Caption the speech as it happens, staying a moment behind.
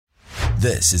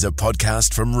This is a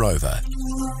podcast from Rover.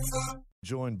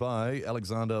 Joined by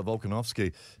Alexander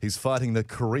Volkanovski. He's fighting the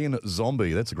Korean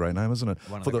Zombie. That's a great name, isn't it?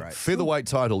 For the featherweight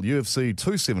title, UFC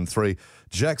 273,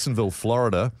 Jacksonville,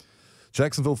 Florida.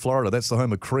 Jacksonville, Florida, that's the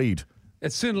home of Creed.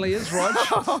 It certainly is, Rog.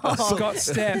 Scott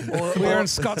Stapp. We're in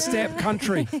Scott Stapp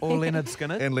country. Or Leonard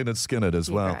Skinner. And Leonard Skinner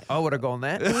as well. I would have gone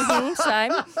that.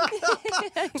 Same.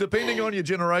 Depending on your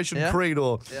generation, Creed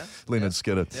or Leonard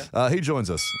Skinner. He joins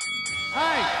us.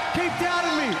 Hey, keep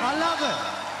doubting me. I love it.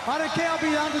 I don't care. I'll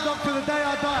be the underdog till the day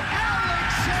I die.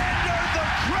 Alexander the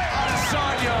Great.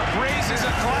 Adesanya raises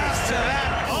a glass to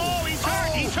that. Oh, he's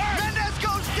hurt. He's hurt. Mendez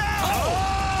goes down.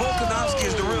 Volkanovski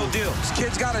is the real deal. This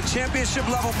kid's got a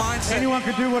championship-level mindset. Anyone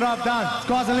can do what I've done.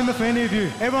 Sky's the limit for any of you.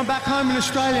 Everyone back home in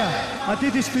Australia, I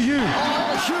did this for you.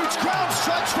 Oh, a huge crowd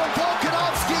stretch from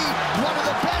Volkanovski. One of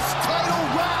the best title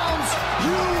rounds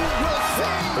you will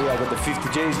see. Yeah, got the 50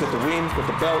 G's, got the win, got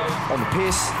the belt, on the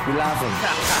piss. We laughing.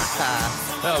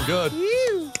 Oh, good.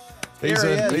 He's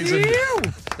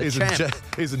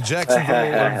in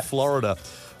Jacksonville, in Florida.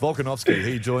 Volkanovski,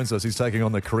 he joins us. He's taking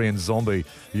on the Korean Zombie,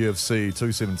 UFC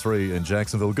 273 in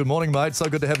Jacksonville. Good morning, mate. So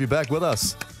good to have you back with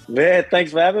us. Yeah,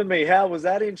 thanks for having me. How was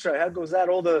that intro? How was that?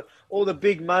 All the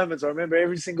big moments. I remember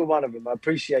every single one of them. I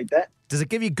appreciate that. Does it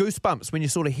give you goosebumps when you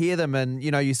sort of hear them and,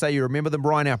 you say you remember them?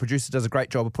 Ryan, our producer, does a great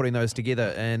job of putting those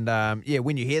together. And,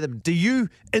 when you hear them, do you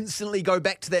instantly go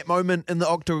back to that moment in the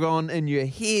octagon in your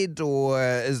head, or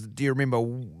do you remember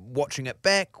watching it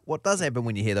back? What does happen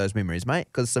when you hear those memories, mate?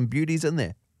 Because some beauty's in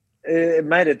there.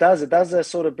 Mate, it does. It does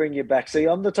sort of bring you back. See,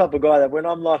 I'm the type of guy that when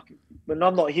I'm not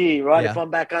here, right? If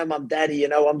I'm back home, I'm daddy.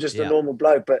 I'm just a normal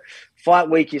bloke. But fight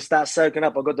week, you start soaking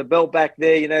up. I got the belt back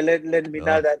there. Letting me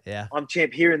know that I'm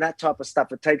champ. Hearing that type of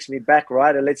stuff, it takes me back,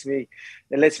 right? It lets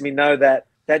me know that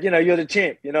you're the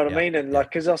champ. You know what I mean? And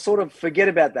because I sort of forget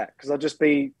about that because I'll just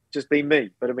be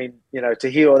me. But I mean, to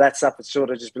hear all that stuff, it's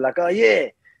sort of just be like, oh yeah.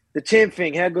 The champ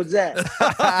thing, how good's that?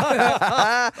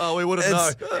 Oh, we wouldn't know.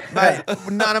 Mate,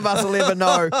 none of us will ever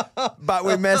know, but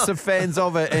we're massive fans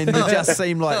of it, and you just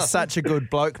seem like such a good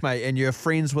bloke, mate, and you're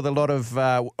friends with a lot of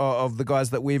the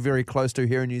guys that we're very close to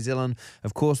here in New Zealand,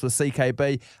 of course, with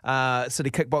CKB, City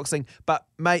Kickboxing. But,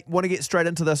 mate, want to get straight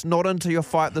into this, not into your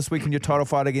fight this week and your title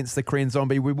fight against the Korean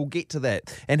Zombie. We will get to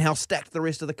that, and how stacked the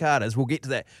rest of the card is. We'll get to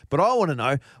that. But I want to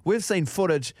know, we've seen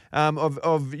footage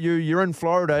of you. You're in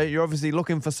Florida. You're obviously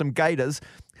looking for some gators.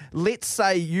 Let's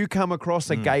say you come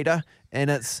across a gator and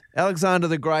it's Alexander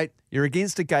the Great. You're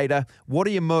against a gator. What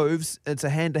are your moves? It's a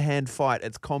hand-to-hand fight.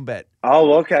 It's combat.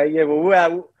 Oh, okay. Yeah,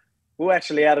 well, we're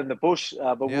actually out in the bush,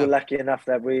 but we were lucky enough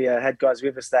that we had guys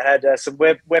with us that had some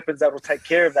weapons that will take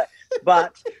care of that.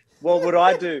 But what would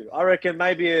I do? I reckon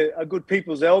maybe a good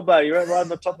people's elbow. You're right on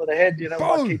the top of the head.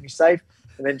 Might keep me safe.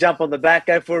 And then jump on the back,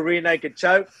 go for a rear naked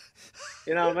choke.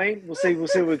 You know what I mean? We'll see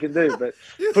what we can do. But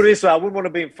put it this way, I wouldn't want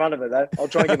to be in front of it, though. I'll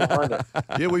try and get behind it.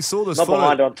 Yeah, we saw this. Not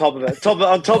behind it, on top of it.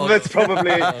 On top of it's probably...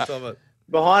 on top of it.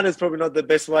 Behind it's probably not the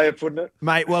best way of putting it.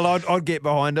 Mate, well, I'd get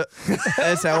behind it.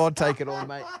 That's how I'd take it on,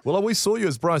 mate. Well, we saw you,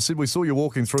 as Bryce said, we saw you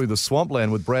walking through the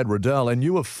swampland with Brad Riddell, and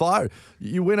you were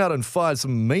you went out and fired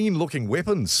some mean-looking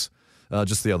weapons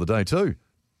just the other day too.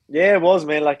 Yeah, it was,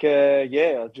 man.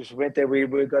 I just went there. We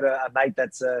got a mate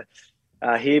that's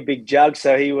here, Big Jug.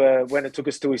 So he went and took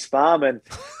us to his farm, and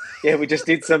we just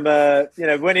did some,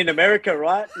 when in America,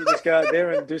 right? You just go out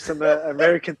there and do some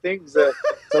American things. So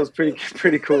it was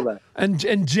pretty cool, though. And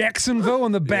in Jacksonville,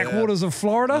 in the backwaters of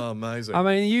Florida. Oh, amazing. I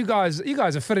mean, you guys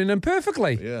are fitting in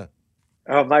perfectly. Yeah.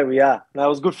 Oh, mate, we are. No, it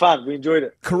was good fun. We enjoyed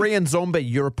it. Korean Zombie,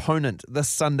 your opponent, this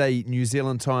Sunday, New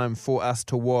Zealand time for us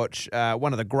to watch.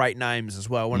 One of the great names as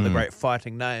well, one of the great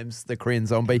fighting names, the Korean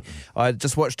Zombie. I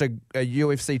just watched a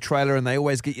UFC trailer, and they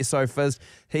always get you so fizzed.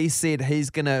 He said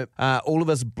he's going to, all of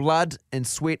his blood and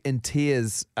sweat and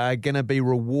tears are going to be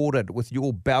rewarded with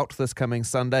your bout this coming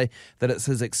Sunday, that it's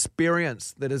his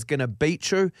experience that is going to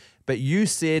beat you. But you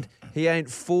said he ain't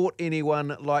fought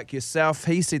anyone like yourself.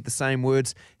 He said the same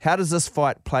words. How does this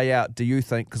fight play out, do you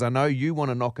think? Because I know you want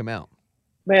to knock him out.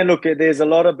 Man, look, there's a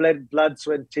lot of blood,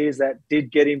 sweat, and tears that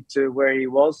did get him to where he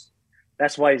was.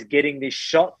 That's why he's getting this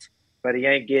shot, but he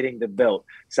ain't getting the belt.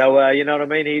 So, you know what I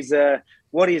mean? He's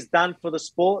what he's done for the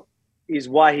sport is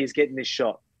why he's getting this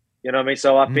shot. You know what I mean?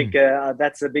 So I think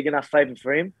that's a big enough favour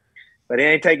for him. But he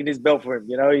ain't taking his belt for him.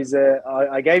 He's.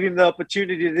 I gave him the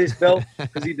opportunity to this belt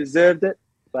because he deserved it.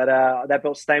 But that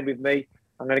belt's staying with me.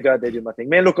 I'm going to go out there and do my thing.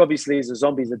 Man, look, obviously, he's a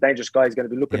zombie. He's a dangerous guy. He's going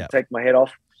to be looking to take my head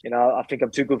off. I think I'm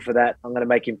too good for that. I'm going to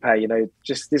make him pay.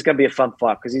 This is going to be a fun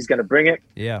fight because he's going to bring it.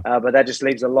 Yeah. But that just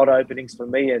leaves a lot of openings for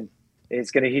me, and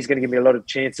he's going to give me a lot of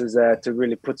chances to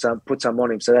really put some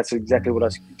on him. So that's exactly what I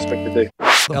expect to do.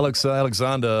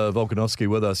 Alexander Volkanovski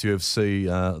with us,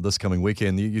 UFC this coming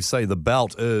weekend. You say the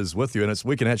belt is with you, and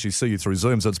we can actually see you through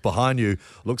Zoom, so it's behind you.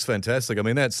 Looks fantastic. I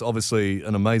mean, that's obviously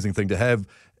an amazing thing to have.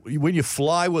 When you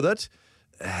fly with it,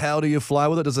 how do you fly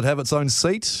with it? Does it have its own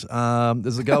seat?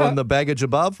 Does it go in the baggage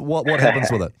above? What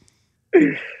happens with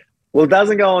it? Well, it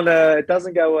doesn't go on. It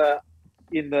doesn't go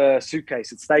in the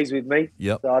suitcase. It stays with me.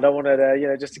 Yep. So I don't want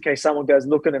to, just in case someone goes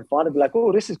looking and find it, be like,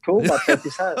 oh, this is cool. I take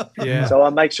this home. Yeah. So I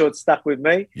make sure it's stuck with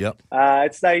me. Yep.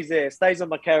 It stays there. It stays on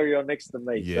my carry-on next to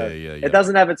me. Yeah. It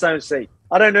doesn't have its own seat.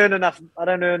 I don't earn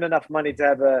enough money to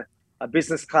have a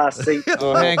business class seat.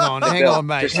 Oh, hang on,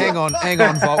 mate. Hang on,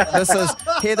 Volk.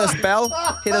 Hear this bell?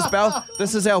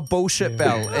 This is our bullshit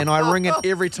bell, and I ring it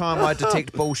every time I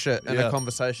detect bullshit in a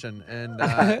conversation, and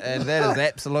that is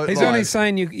absolute. He's lies. only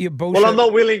saying you bullshit. Well, I'm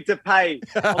not willing to pay.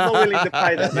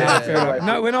 that. Yeah,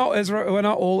 no, we're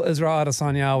not all Israel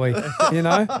Adesanya, are we? You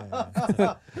know.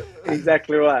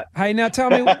 Exactly right. Hey, now tell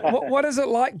me, what is it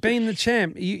like being the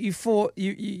champ? You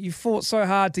fought so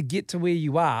hard to get to where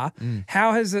you are.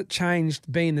 How has it changed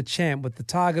being the champ with the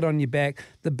target on your back,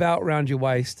 the belt around your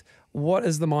waist? What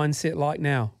is the mindset like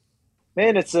now?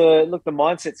 Man, look, the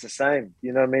mindset's the same.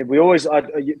 You know what I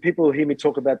mean? People hear me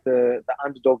talk about the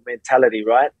underdog mentality,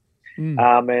 right?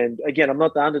 And again, I'm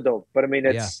not the underdog, but I mean,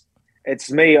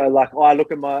 it's me. I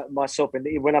look at myself, and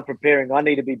when I'm preparing, I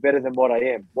need to be better than what I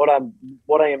am. What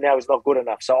I am now is not good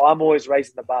enough. So I'm always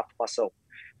raising the bar for myself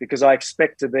because I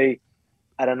expect to be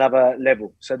at another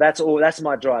level. So that's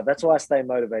my drive. That's why I stay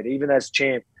motivated, even as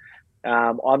champ.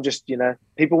 I'm just,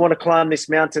 people want to climb this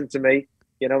mountain to me.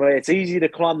 It's easy to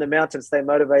climb the mountain, stay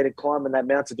motivated, climbing that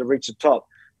mountain to reach the top.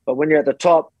 But when you're at the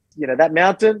top, that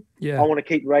mountain, I want to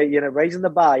keep raising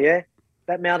the bar. Yeah.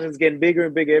 That mountain's getting bigger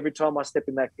and bigger every time I step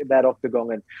in that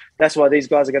octagon. And that's why these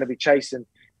guys are going to be chasing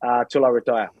till I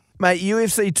retire. Mate,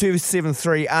 UFC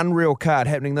 273, unreal card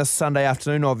happening this Sunday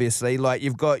afternoon, obviously. Like,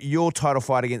 you've got your title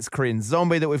fight against Korean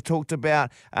Zombie that we've talked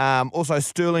about, also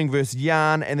Sterling versus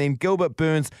Jan, and then Gilbert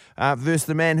Burns versus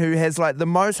the man who has, the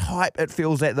most hype, it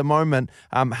feels, at the moment,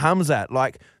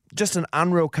 Hamzat. Just an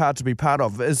unreal card to be part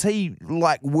of. Is he,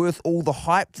 worth all the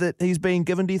hype that he's being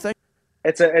given, do you think?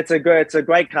 It's a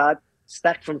great card,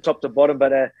 stacked from top to bottom,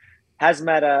 but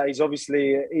Hazmat,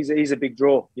 he's a big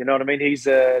draw. You know what I mean? He's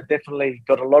definitely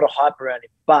got a lot of hype around him,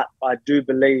 but I do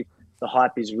believe the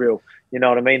hype is real. You know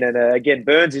what I mean? And again,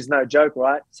 Burns is no joke,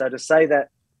 right? So to say that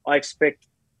I expect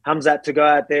Hamzat to go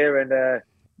out there and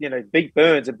beat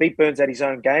Burns at his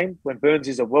own game, when Burns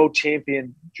is a world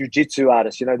champion jiu-jitsu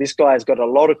artist. This guy has got a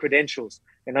lot of credentials,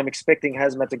 and I'm expecting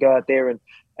Hazmat to go out there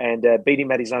and beat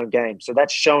him at his own game. So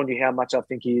that's showing you how much I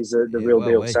think he is the real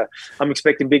deal. So I'm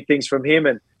expecting big things from him,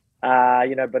 and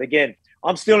but again,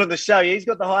 I'm still in the show. He's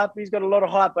got the hype. He's got a lot of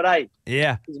hype, but hey,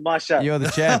 it's my show. You're the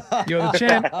champ. You're the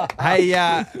champ. Hey,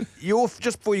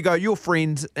 just before you go, your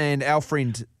friend and our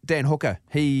friend Dan Hooker,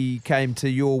 he came to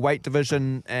your weight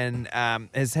division and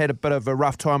has had a bit of a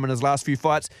rough time in his last few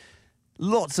fights.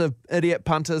 Lots of idiot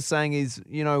punters saying he's,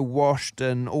 washed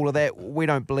and all of that. We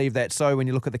don't believe that. So when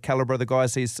you look at the calibre of the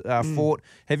guys he's fought,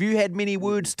 have you had many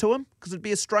words to him? Because it'd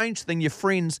be a strange thing. You're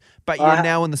friends, but you're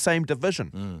now in the same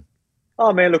division.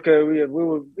 Oh man, look, we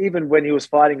were, even when he was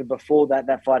fighting before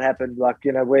that fight happened,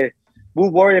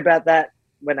 we'll worry about that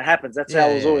when it happens. That's how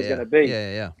it was always going to be.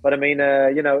 Yeah. But I mean,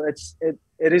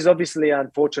 it is obviously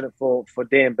unfortunate for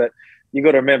Dan, but you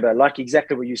got to remember,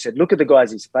 exactly what you said. Look at the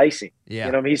guys he's facing.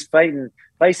 Yeah. He's facing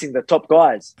the top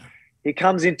guys. He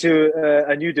comes into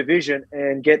a new division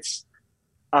and gets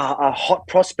a hot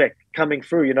prospect coming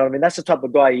through. You know what I mean? That's the type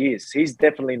of guy he is. He's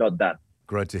definitely not done.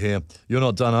 Great to hear. You're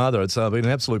not done either. It's been an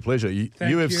absolute pleasure.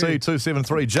 UFC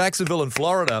 273, Jacksonville in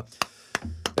Florida.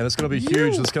 And it's going to be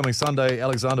huge this coming Sunday.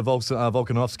 Alexander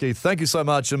Volkanovski, thank you so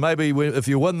much. And maybe when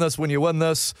you win this,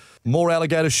 more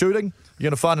alligator shooting? You're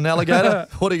going to find an alligator?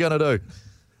 What are you going to do?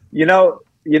 You know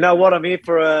what? I'm here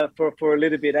for a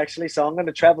little bit, actually. So I'm going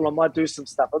to travel. I might do some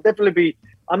stuff.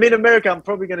 I'm in America. I'm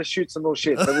probably going to shoot some more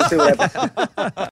shit. So we'll see what happens.